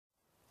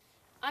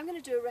I'm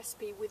going to do a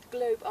recipe with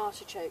Globe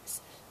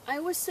Artichokes. I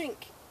always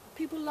think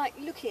people like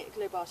looking at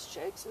Globe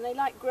Artichokes and they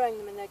like growing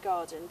them in their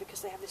garden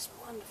because they have this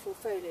wonderful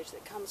foliage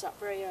that comes up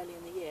very early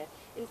in the year.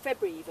 In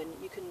February even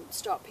you can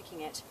start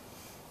picking it.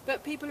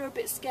 But people are a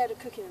bit scared of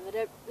cooking them,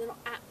 they're not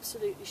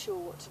absolutely sure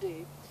what to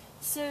do.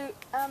 So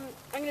I'm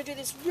going to do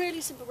this really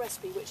simple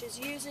recipe which is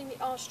using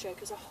the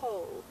artichoke as a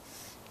whole.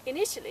 In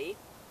Italy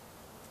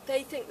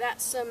they think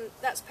that's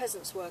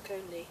peasants' work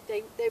only.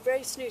 They're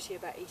very snooty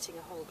about eating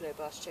a whole Globe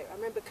artichoke. I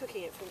remember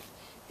cooking it from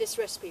this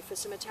recipe for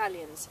some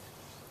Italians,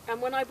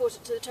 and when I brought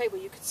it to the table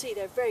you could see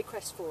they're very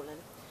crestfallen.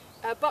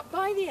 But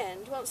by the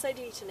end, once they'd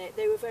eaten it,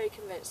 they were very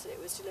convinced that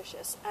it was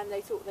delicious and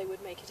they thought they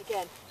would make it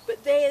again.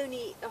 But they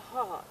only eat the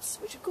hearts,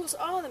 which of course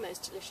are the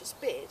most delicious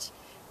bit,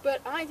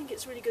 but I think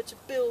it's really good to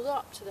build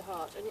up to the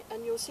heart,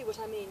 and you'll see what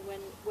I mean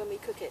when we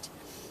cook it.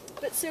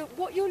 But so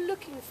what you're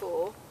looking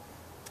for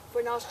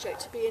an artichoke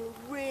to be in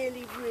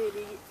really,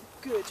 really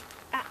good,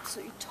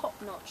 absolutely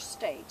top-notch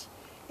state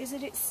is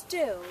that it's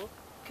still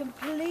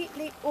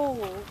completely all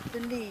the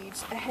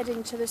leaves are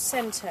heading to the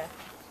centre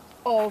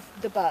of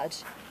the bud.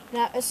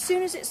 Now as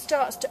soon as it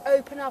starts to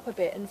open up a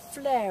bit and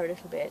flare a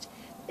little bit,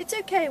 it's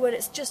okay when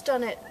it's just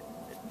done it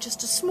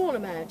just a small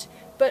amount,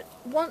 but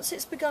once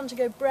it's begun to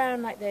go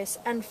brown like this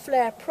and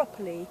flare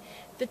properly,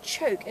 the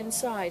choke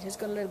inside has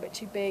got a little bit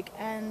too big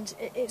and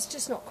it's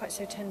just not quite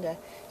so tender.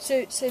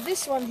 So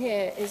this one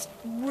here is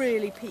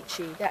really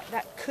peachy.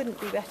 That couldn't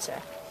be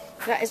better.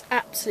 That is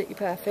absolutely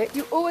perfect.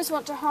 You always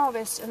want to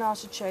harvest an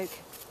artichoke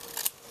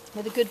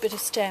with a good bit of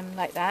stem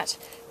like that,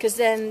 because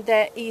then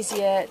they're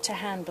easier to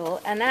handle,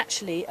 and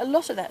actually a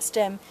lot of that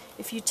stem,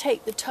 if you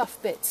take the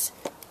tough bits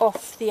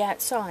off the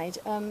outside,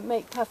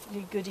 make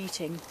perfectly good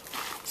eating.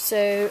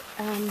 So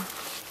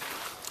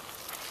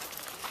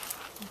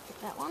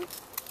pick that one.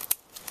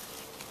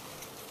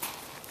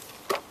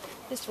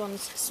 This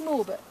one's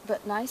small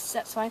but nice,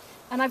 that's fine.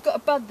 And I've got a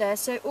bud there,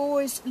 so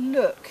always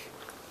look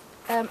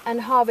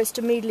and harvest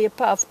immediately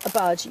above a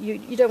bud.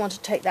 You don't want to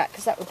take that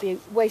because that would be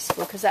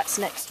wasteful, because that's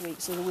next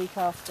week's or the week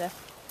after.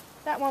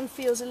 That one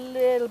feels a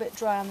little bit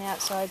dry on the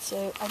outside,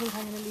 so I think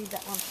I'm going to leave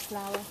that one to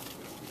flower.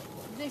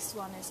 This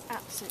one is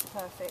absolutely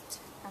perfect,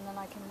 and then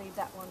I can leave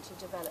that one to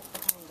develop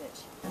behind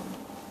it.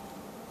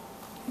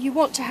 You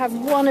want to have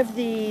one of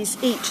these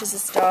each as a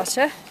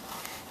starter,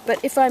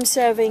 but if I'm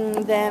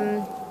serving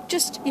them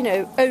just, you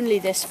know, only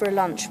this for a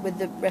lunch with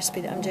the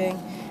recipe that I'm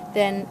doing,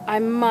 then I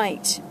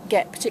might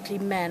get,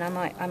 particularly men, I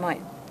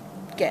might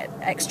get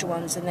extra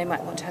ones, and they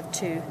might want to have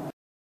two.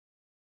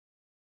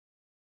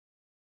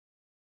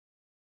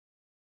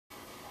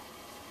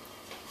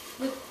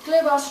 With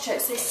Globe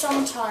artichokes, they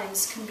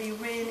sometimes can be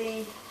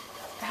really,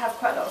 have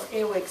quite a lot of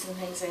earwigs and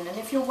things in, and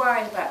if you're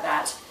worried about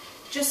that,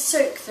 just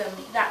soak them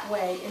that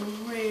way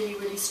in really,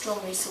 really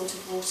strongly salted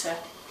water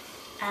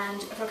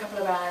and for a couple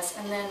of hours,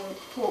 and then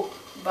poor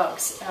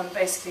bugs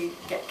basically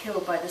get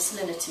killed by the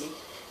salinity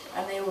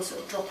and they all sort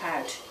of drop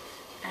out,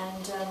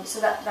 and so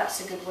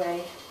that's a good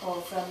way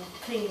of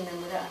cleaning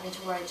them without having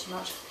to worry too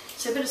much.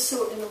 So a bit of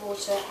salt in the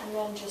water and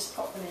then just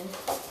pop them in.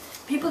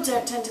 People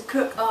don't tend to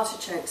cook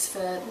artichokes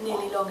for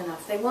nearly long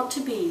enough. They want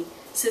to be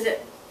so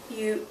that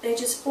they're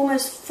just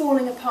almost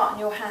falling apart in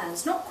your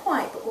hands. Not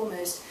quite, but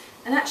almost.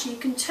 And actually you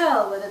can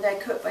tell whether they're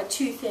cooked by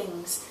two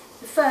things.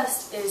 The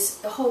first is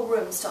the whole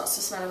room starts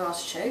to smell of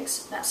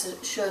artichokes. That's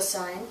a sure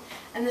sign.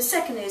 And the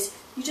second is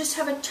you just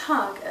have a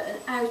tug at an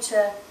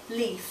outer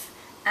leaf,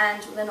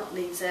 and well, they're not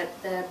leaves,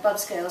 they're bud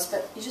scales,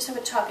 but you just have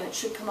a tug and it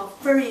should come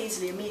off very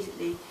easily,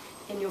 immediately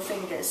in your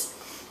fingers.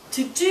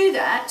 To do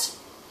that,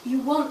 you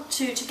want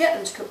to get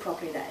them to cook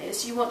properly, that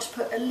is, you want to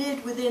put a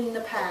lid within the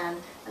pan,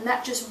 and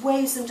that just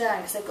weighs them down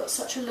because they've got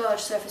such a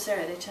large surface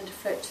area, they tend to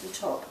float to the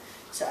top.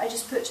 So I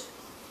just put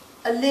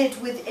a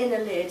lid within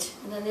a lid,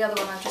 and then the other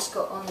one I've just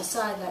got on the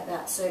side like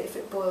that, so if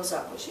it boils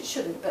up, which it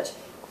shouldn't, but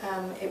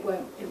it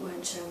won't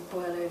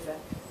boil over.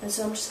 And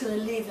so I'm just going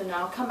to leave them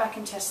now. I'll come back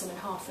and test them in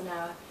half an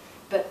hour,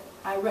 but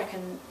I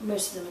reckon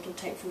most of them it'll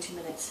take 40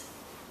 minutes.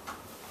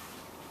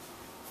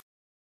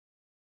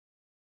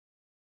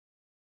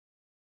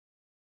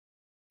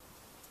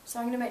 So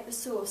I'm going to make the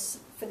sauce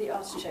for the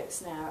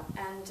artichokes now,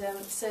 and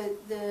so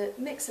the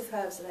mix of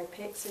herbs that I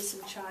picked, so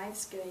some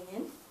chives going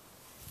in,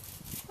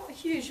 not a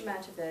huge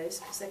amount of those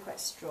because they're quite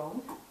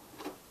strong,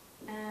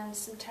 and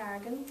some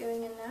tarragon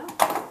going in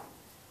now,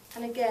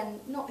 and again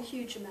not a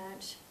huge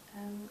amount.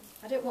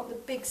 I don't want the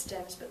big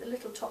stems, but the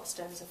little top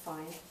stems are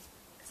fine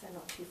because they're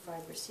not too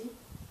fibrousy.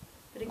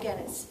 But again,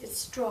 it's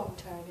strong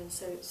tarragon,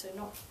 so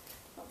not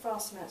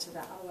vast amounts of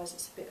that, otherwise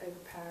it's a bit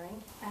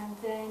overpowering. And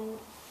then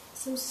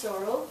some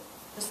sorrel,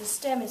 because the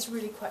stem is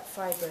really quite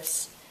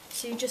fibrous,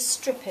 so you just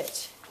strip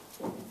it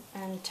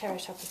and tear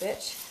it up a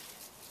bit.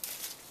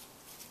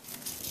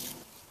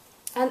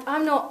 And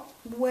I'm not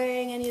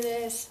weighing any of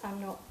this,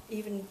 I'm not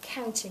even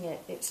counting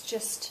it, it's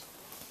just,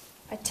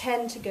 I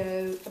tend to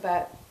go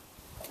about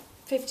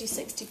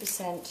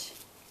 50-60%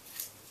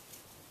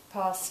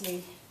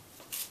 parsley,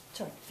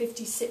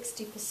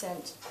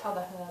 50-60%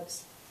 other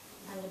herbs,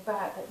 and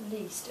about at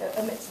least,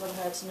 a mix of other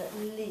herbs, and at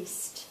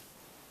least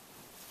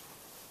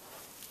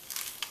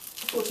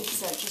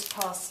 40% just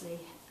parsley,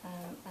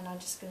 and I'm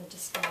just going to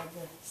discard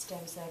the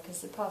stems there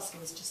because the parsley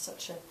is just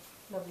such a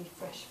lovely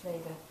fresh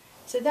flavour.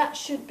 So that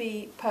should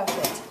be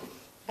perfect.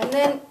 And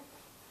then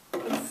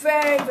a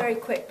very, very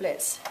quick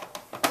blitz.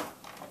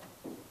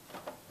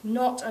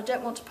 I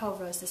don't want to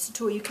pulverise this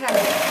at all. You can do it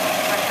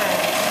by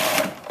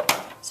hand.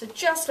 So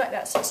just like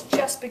that, so it's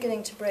just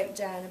beginning to break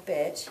down a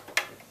bit.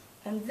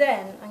 And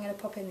then I'm going to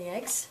pop in the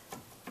eggs.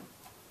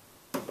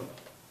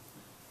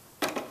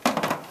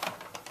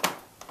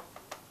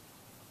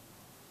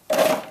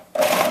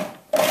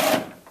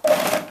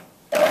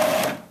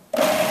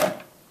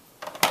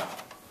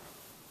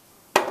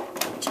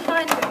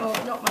 Tiny bit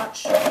more, not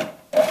much.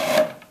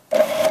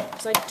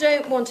 Because I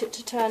don't want it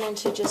to turn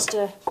into just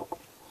a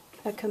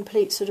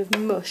complete sort of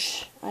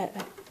mush.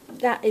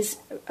 That is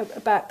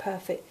about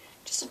perfect.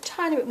 Just a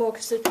tiny bit more,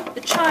 because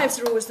the chives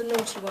are always the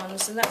naughty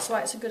ones, and that's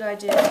why it's a good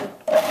idea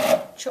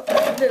to chop them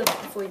a little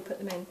bit before you put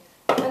them in.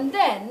 And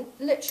then,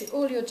 literally,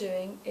 all you're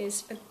doing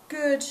is a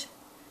good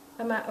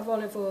amount of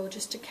olive oil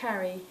just to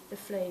carry the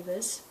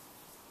flavours,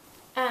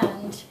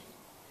 and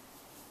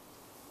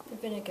the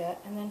vinegar,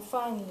 and then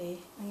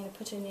finally I'm going to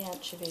put in the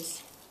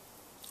anchovies.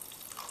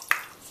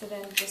 So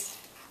then just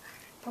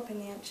pop in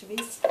the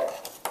anchovies,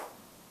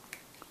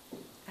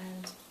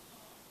 and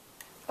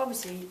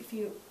obviously if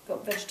you've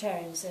got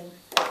vegetarians then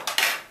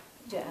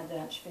you don't add the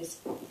anchovies,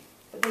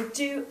 but they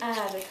do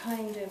add a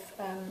kind of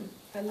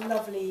a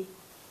lovely,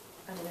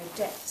 I don't know,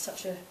 depth,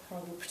 such a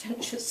horrible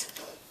pretentious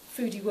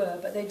foodie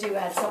word, but they do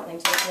add something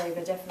to the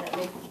flavour,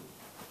 definitely.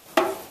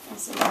 And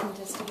so we can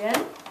just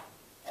again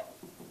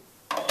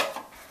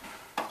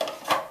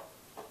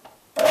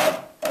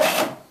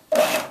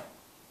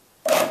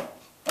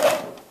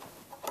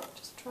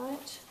try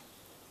it.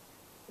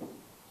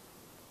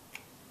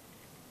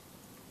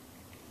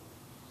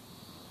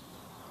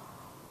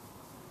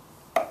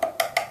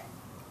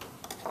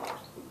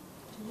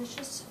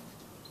 Delicious.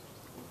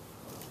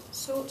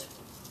 Salt.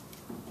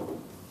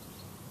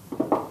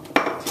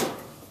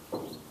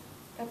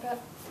 Pepper.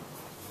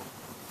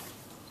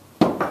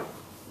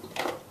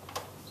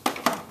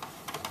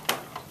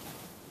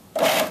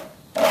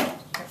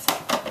 That's it.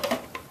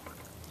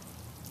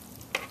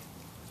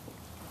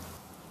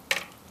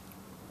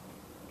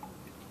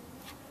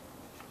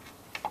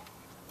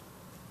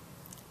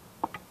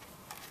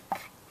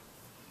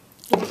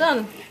 All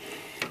done.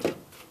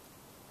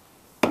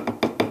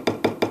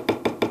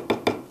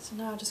 So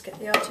now I'll just get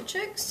the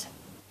artichokes.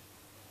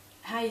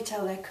 How you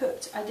tell they're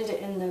cooked, I did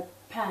it in the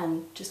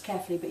pan just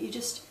carefully, but you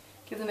just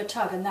give them a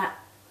tug and that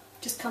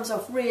just comes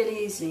off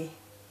really easily.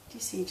 Do you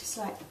see, just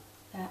like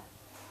that?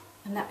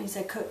 And that means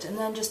they're cooked. And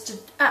then just to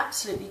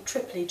absolutely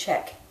triply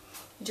check,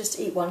 you just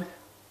eat one.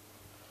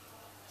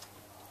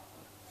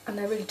 And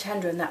they're really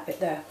tender in that bit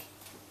there.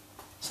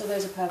 So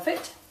those are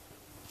perfect.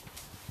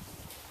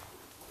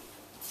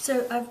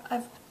 So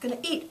I'm going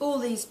to eat all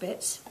these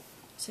bits.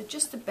 So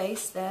just the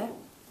base there,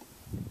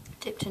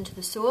 dipped into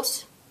the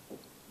sauce.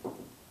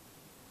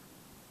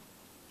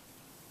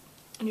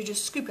 And you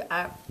just scoop it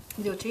out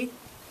with your teeth.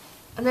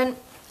 And then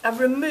I've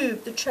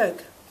removed the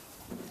choke,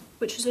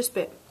 which is this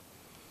bit,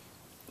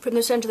 from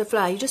the centre of the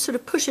flower. You just sort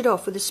of push it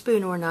off with a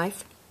spoon or a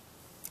knife.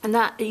 And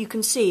that, you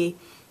can see,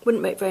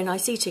 wouldn't make very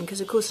nice eating, because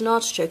of course an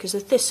artichoke is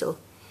a thistle.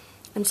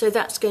 And so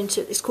that's going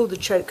to, it's called the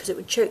choke because it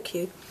would choke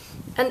you.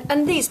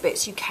 And these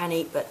bits you can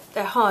eat, but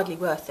they're hardly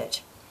worth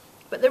it.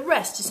 But the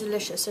rest is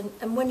delicious,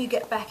 and when you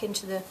get back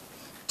into the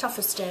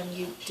tougher stem,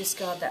 you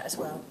discard that as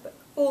well. But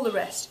all the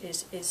rest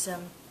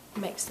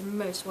makes the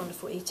most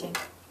wonderful eating.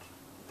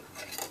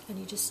 And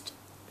you just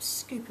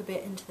scoop a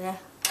bit into there.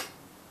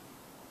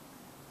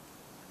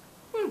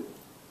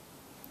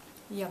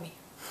 Yummy.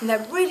 And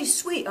they're really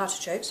sweet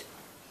artichokes.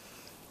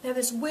 They have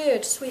this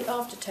weird sweet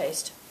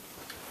aftertaste.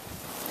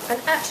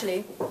 And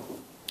actually,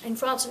 in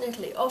France and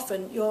Italy,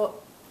 often you're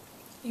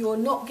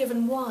not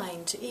given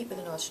wine to eat with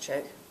an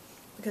artichoke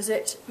because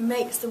it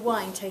makes the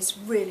wine taste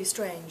really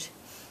strange.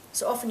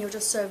 So often you'll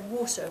just serve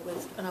water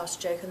with an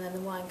artichoke and then the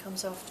wine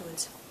comes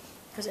afterwards,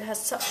 because it has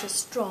such a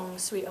strong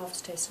sweet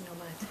aftertaste in your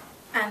mouth.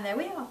 And there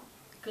we are,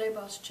 Globe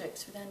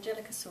Artichokes with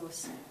Angelica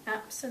sauce.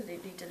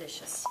 Absolutely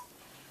delicious.